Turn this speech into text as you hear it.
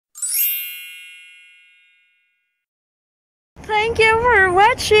Thank you for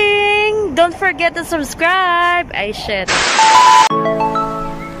watching. Don't forget to subscribe. Ay, shit.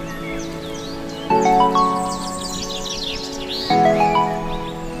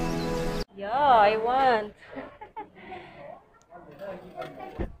 Yeah, I want.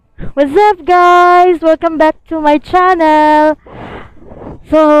 What's up, guys? Welcome back to my channel.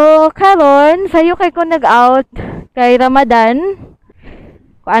 So, karon sayo kay ko nag-out kay Ramadan.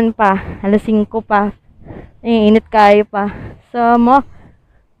 Kuan pa, alas 5 pa. Init kayo pa. So, mo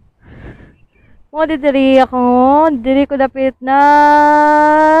diri ko dapit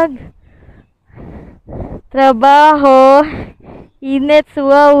nag trabaho. Init,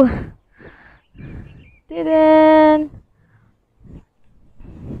 wow. Tiren.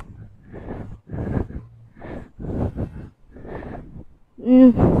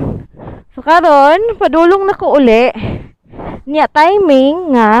 So karon padulong na ko uli niya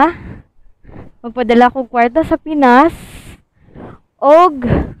timing nga magpadala ko kwarta sa Pinas og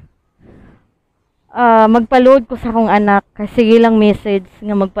magpa-load ko sa akong anak kasi ilang message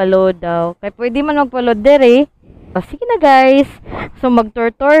nga magpa-load daw kay pwede man magpa-load dire. Sige na guys, so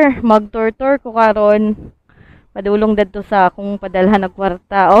mag-tour ko karon padulong dadto sa akong padalhan og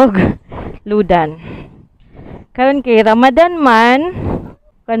kwarta og ludan. Karon kay Ramadan man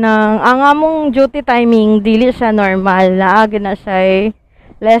kanang ang among duty timing dili siya normal, naagi na siya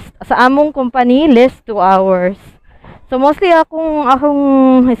less sa among company less 2 hours. So mostly akong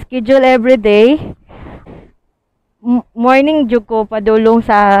schedule every day morning jud ko padulong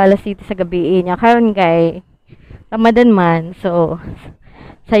sa alas 7 sa gabi niya. Karon kay Ramadan man, so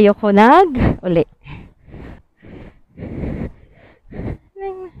sayo ko uli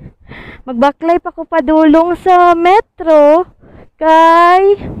magbaklay pa ko padulong sa metro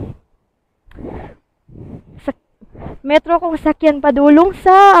kay sa metro ko sakyan padulong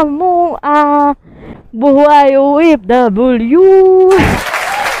sa amo Buhay Ofw.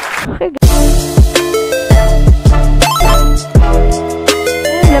 Okay guys,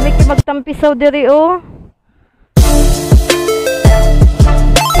 lamig ki magtampisaw diri oh.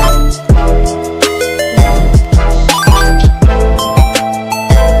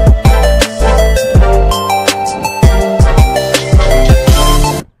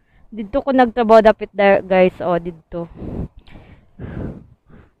 Dito ko nagtrabaho dapit guys, oh dito.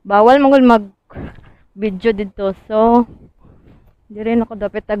 Bawal mangol mag video dito. So di rin ako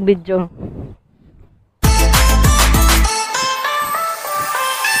dapat tag video.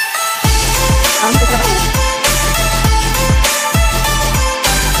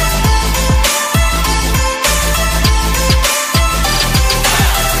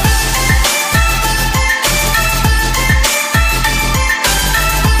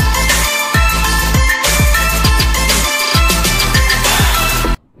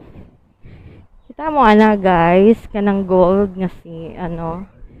 Mo ana guys kanang gold nga si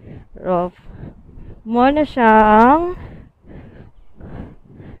roof mo na siyang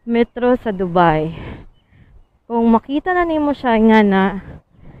metro sa Dubai. Kung makita na nimo siya nga na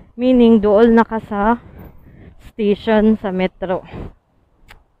meaning dool na ka sa station sa metro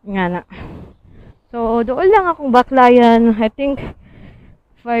nga na. So dool lang akong baklayan, I think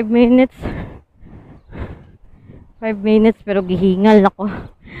 5 minutes pero gihingal ako.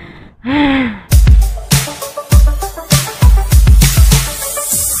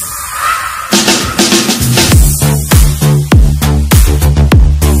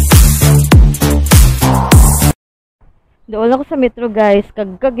 Dool ako sa metro guys,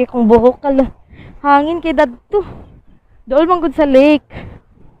 kagkag kung buhok hangin kay dadto. Dool man gud sa lake.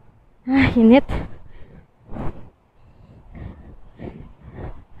 Init.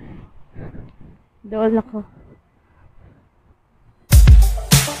 Dool ako.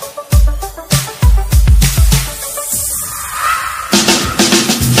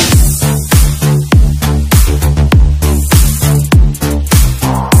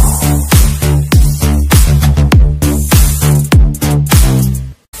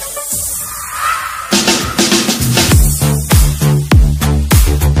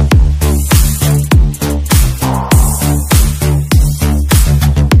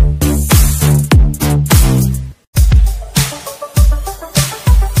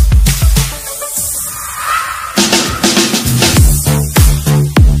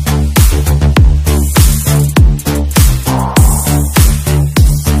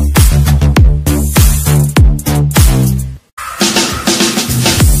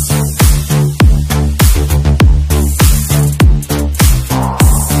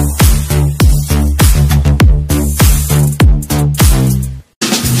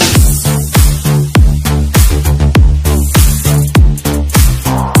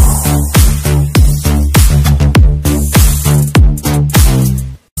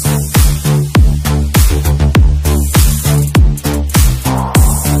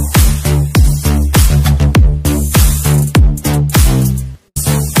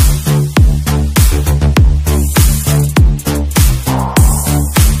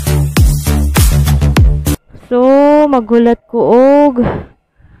 maghulat ko og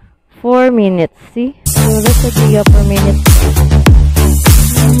 4 minutes. See? Maghulat ko siya 4 minutes.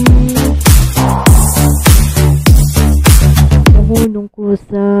 Nahulong ko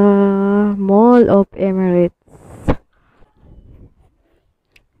sa Mall of Emirates.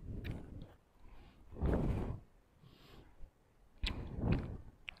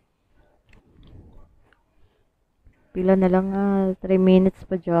 Pila na lang 3 minutes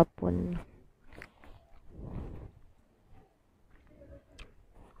pa Japon.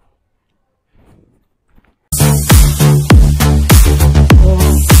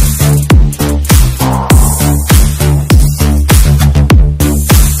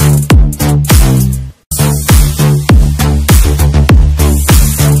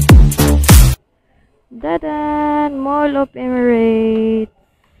 Dadan! Mall of Emirates.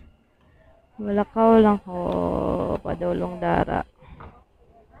 Malakaw lang ko. Padulong dara.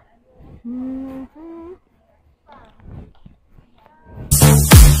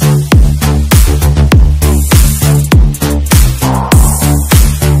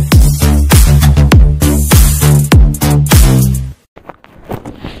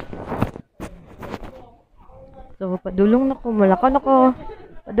 So, padulong na ko. Malakaw na ko.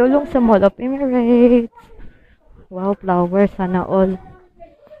 Padulong sa Mall of Emirates. Wow, flowers. Sana all.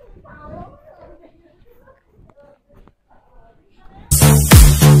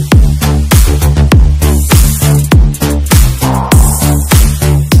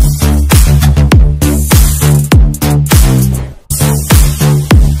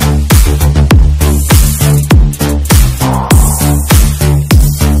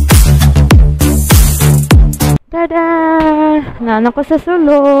 Nana ko sa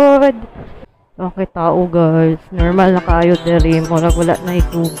sulod. Okay, tao guys. Normal na kayo diri. Murag wala na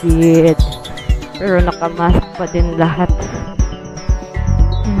itubig. Pero nakamask pa din lahat.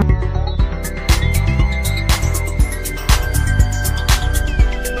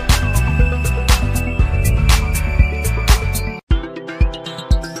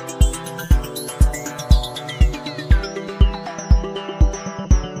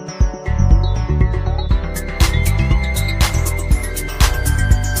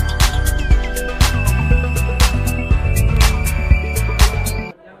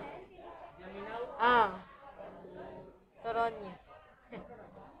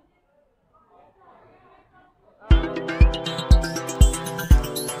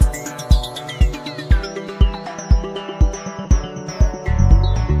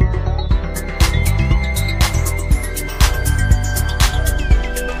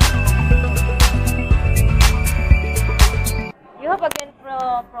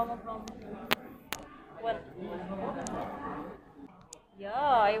 Promo. What? Yeah,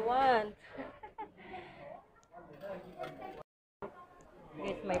 I want.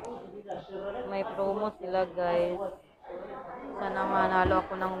 Guys, may promo sila guys. Sana manalo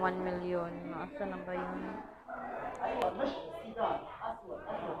ako ng 1 million. Asa na ba yun?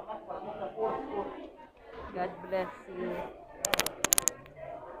 God bless you.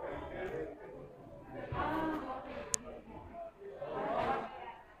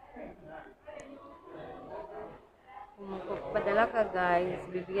 Padala ka guys,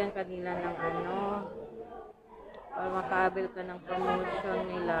 bibigyan ka nila ng ano para makaabil ka ng promotion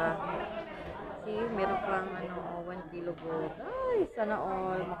nila. See, meron pang ano 1 kilo gold. Ay, sana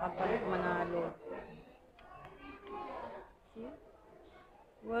all makapalit manalo. See?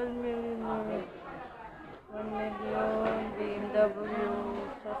 1 million 1 million BMW.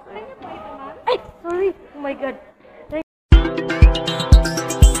 Ay, sorry. Oh my god.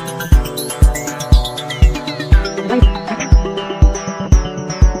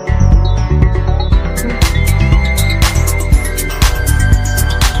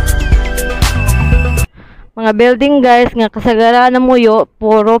 Mga building guys nga kasagaran na muyo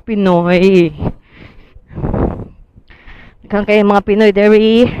puro Pinoy. Kang kay mga Pinoy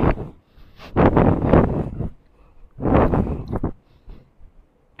deri.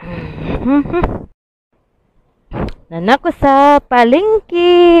 Nanak ko sa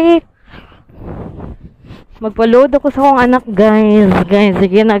palengke. Magpa-load ako sa akong anak guys. Guys,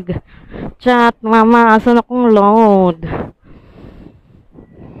 sige nag-chat. Mama, asan akong load?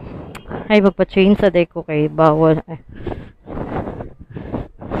 Ay, magpa-change sa day ko kay bawal.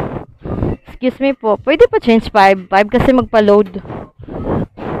 Excuse me po. Pwede pa change 5 kasi magpa-load.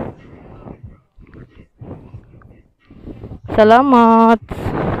 Salamat.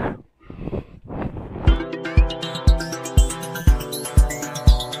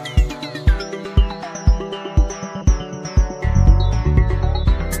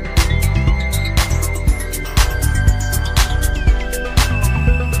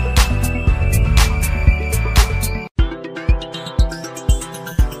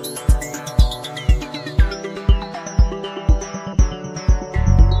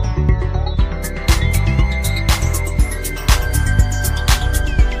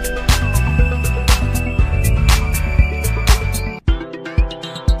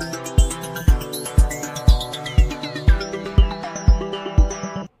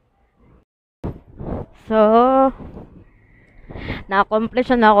 So,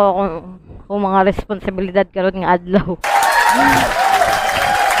 na-accomplish na ako kung mga responsibilidad karon nga adlaw.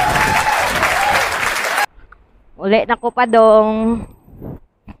 Uli na ko pa dong.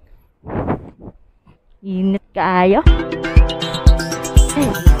 Init kaayo.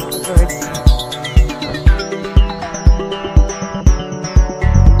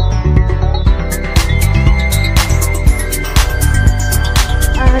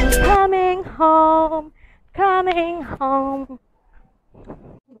 I'm coming home, coming home.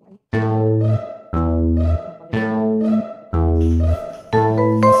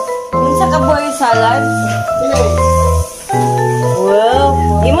 Minsan ka boy salad?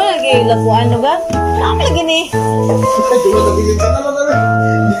 Wow, di mo lagi lakuan no ba? Ano lagi ni?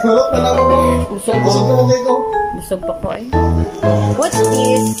 Busog pa ko eh. What's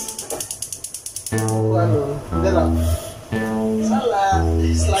this?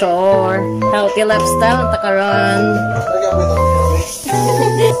 Sure. Healthy lifestyle ang takaran.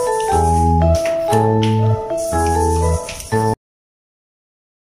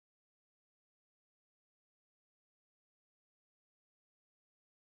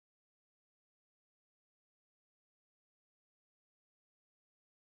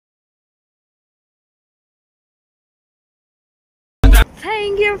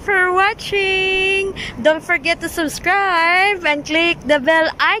 Thank you for watching. Don't forget to subscribe and click the bell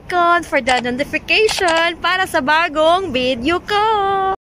icon for the notification para sa bagong video ko.